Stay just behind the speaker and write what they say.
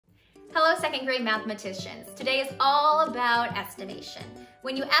Hello, second grade mathematicians. Today is all about estimation.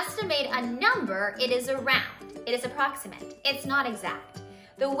 When you estimate a number, it is a round. It is approximate. It's not exact.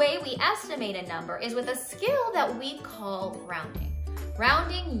 The way we estimate a number is with a skill that we call rounding.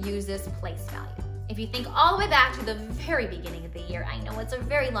 Rounding uses place value. If you think all the way back to the very beginning of the year, I know it's a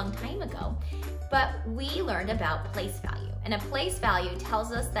very long time ago, but we learned about place value. And a place value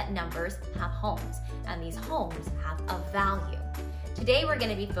tells us that numbers have homes, and these homes have a value. Today we're going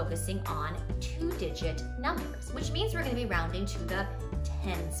to be focusing on two-digit numbers, which means we're going to be rounding to the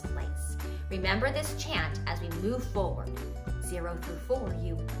tens place. Remember this chant as we move forward. 0 through 4,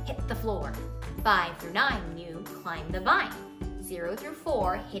 you hit the floor. 5 through 9, you climb the vine. 0 through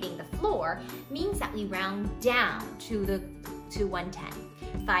 4, hitting the floor, means that we round down to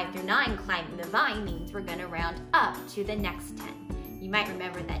 110. 5 through 9, climbing the vine, means we're going to round up to the next 10. You might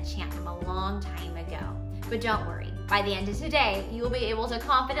remember that chant from a long time ago. But don't worry, by the end of today, you'll be able to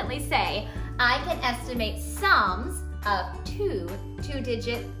confidently say, I can estimate sums of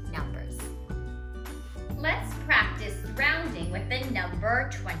two-digit numbers. Let's practice rounding with the number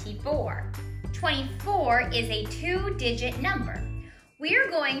 24. 24 is a two-digit number. We're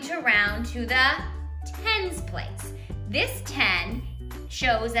going to round to the tens place. This 10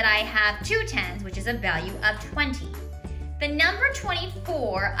 shows that I have two tens, which is a value of 20. The number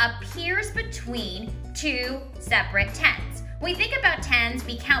 24 appears between two separate tens. When we think about tens,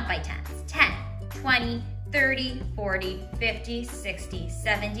 we count by tens. 10, 20, 30, 40, 50, 60,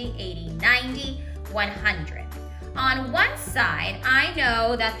 70, 80, 90, 100. On one side, I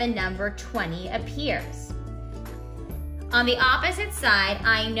know that the number 20 appears. On the opposite side,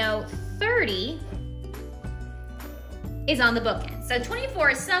 I know 30 is on the bookend. So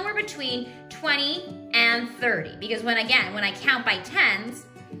 24 is somewhere between 20 and 30, because when I count by tens,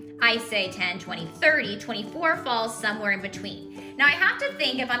 I say 10, 20, 30, 24 falls somewhere in between. Now I have to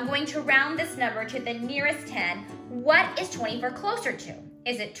think, if I'm going to round this number to the nearest 10, what is 24 closer to?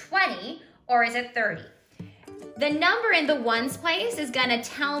 Is it 20 or is it 30? The number in the ones place is gonna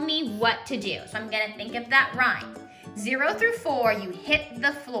tell me what to do. So I'm gonna think of that rhyme. 0 through 4, you hit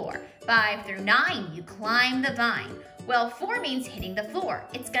the floor. 5 through 9, you climb the vine. Well, 4 means hitting the floor.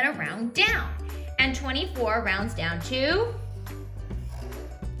 It's gonna round down. And 24 rounds down to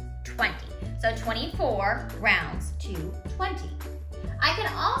 20. So 24 rounds to 20. I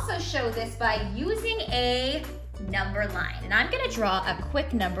can also show this by using a number line. And I'm gonna draw a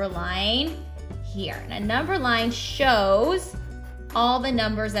quick number line here. And a number line shows all the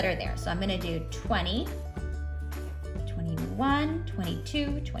numbers that are there. So I'm gonna do 20, 21,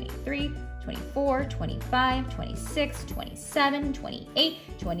 22, 23, 24, 25, 26, 27, 28,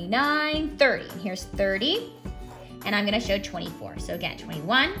 29, 30. And here's 30. And I'm gonna show 24. So again,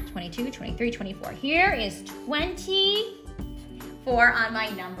 21, 22, 23, 24. Here is 24 on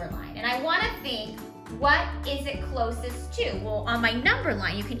my number line. And I wanna think, what is it closest to? Well, on my number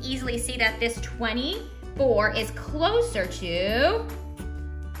line, you can easily see that this 24 is closer to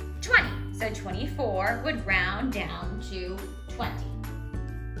 20. So 24 would round down to 20.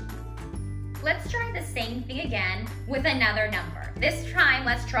 Let's try the same thing again with another number. This time,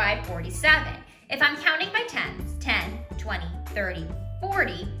 let's try 47. If I'm counting by tens, 10, 20, 30,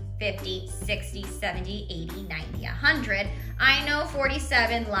 40, 50, 60, 70, 80, 90, 100, I know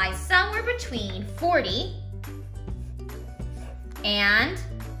 47 lies somewhere between 40 and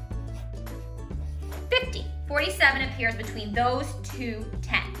 50. 47 appears between those two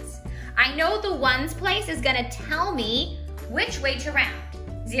tens. I know the ones place is gonna tell me which way to round.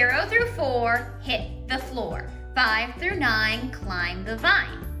 0 through 4, hit the floor. 5 through 9, climb the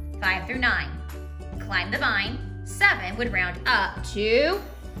vine. 5 through 9, climb the vine. 7 would round up to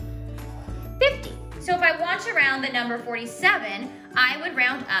 50. So if I want to round the number 47, I would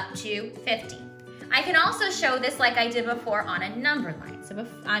round up to 50. I can also show this like I did before on a number line. So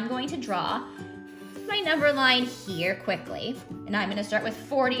I'm going to draw my number line here quickly, and I'm gonna start with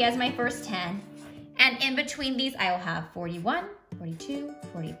 40 as my first 10. And in between these, I will have 41, 42,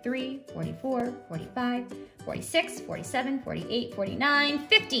 43, 44, 45, 46, 47, 48, 49,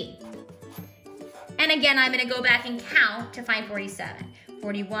 50. And again, I'm gonna go back and count to find 47.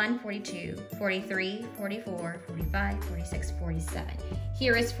 41, 42, 43, 44, 45, 46, 47.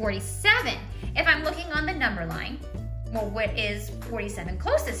 Here is 47. If I'm looking on the number line, well, what is 47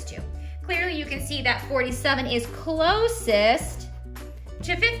 closest to? Clearly you can see that 47 is closest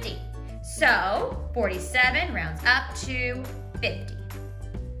to 50. So 47 rounds up to 50.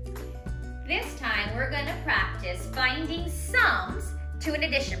 This time we're going to practice finding sums to an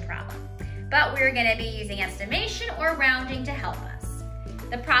addition problem, but we're going to be using estimation or rounding to help us.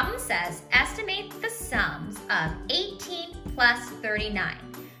 The problem says estimate the sums of 18 plus 39.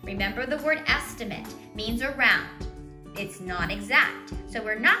 Remember, the word estimate means around. It's not exact. So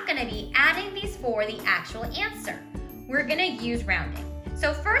we're not going to be adding these for the actual answer. We're going to use rounding.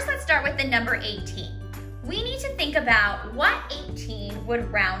 So first, let's start with the number 18. We need to think about what 18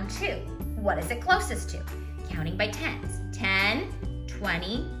 would round to. What is it closest to? Counting by tens. 10,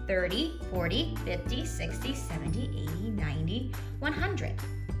 20, 30, 40, 50, 60, 70, 80, 90, 100.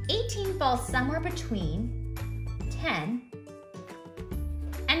 18 falls somewhere between 10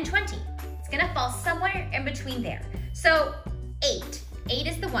 and 20. It's going to fall somewhere in between there. So 8. 8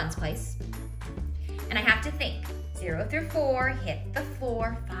 is the ones place. And I have to think. 0 through 4, hit the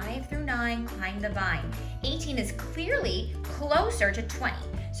floor. 5 through 9, climb the vine. 18 is clearly closer to 20.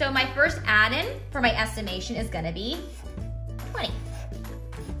 So my first add-in for my estimation is going to be 20.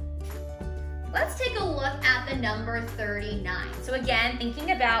 Let's take a look at the number 39. So again,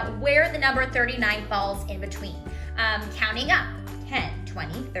 thinking about where the number 39 falls in between. Counting up. 10,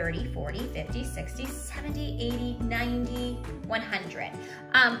 20, 30, 40, 50, 60, 70, 80, 90, 100.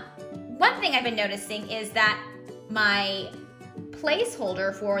 One thing I've been noticing is that my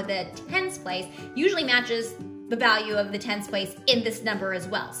placeholder for the tens place usually matches the value of the tens place in this number as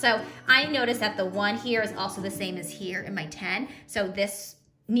well. So I notice that the 1 here is also the same as here in my 10. So this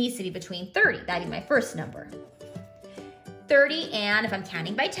needs to be between 30. That'd be my first number. 30, and if I'm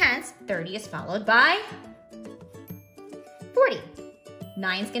counting by tens, 30 is followed by 40.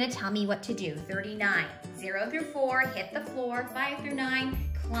 9 is going to tell me what to do. 39. 0 through 4, hit the floor. 5 through 9,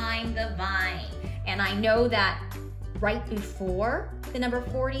 climb the vine. And I know that right before the number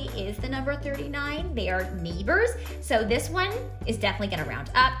 40 is the number 39. They are neighbors. So this one is definitely going to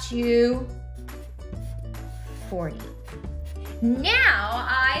round up to 40. Now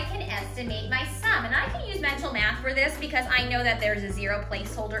I can estimate my sum, and I can use mental math for this because I know that there's a 0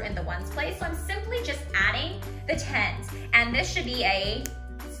 placeholder in the ones place, so I'm simply just adding the tens. And this should be a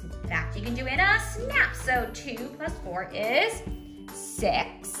fact you can do in a snap. So 2 plus 4 is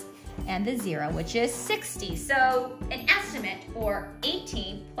 6, and the 0, which is 60. So an estimate for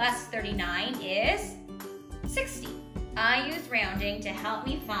 18 plus 39 is 60. I use rounding to help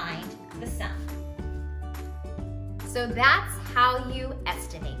me find the sum. So that's how you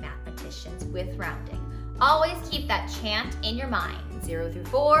estimate, mathematicians, with rounding. Always keep that chant in your mind. 0 through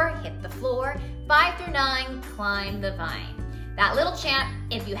 4, hit the floor. 5 through 9, climb the vine. That little chant,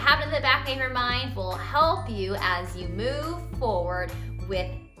 if you have it in the back of your mind, will help you as you move forward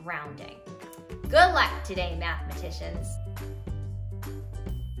with rounding. Good luck today, mathematicians.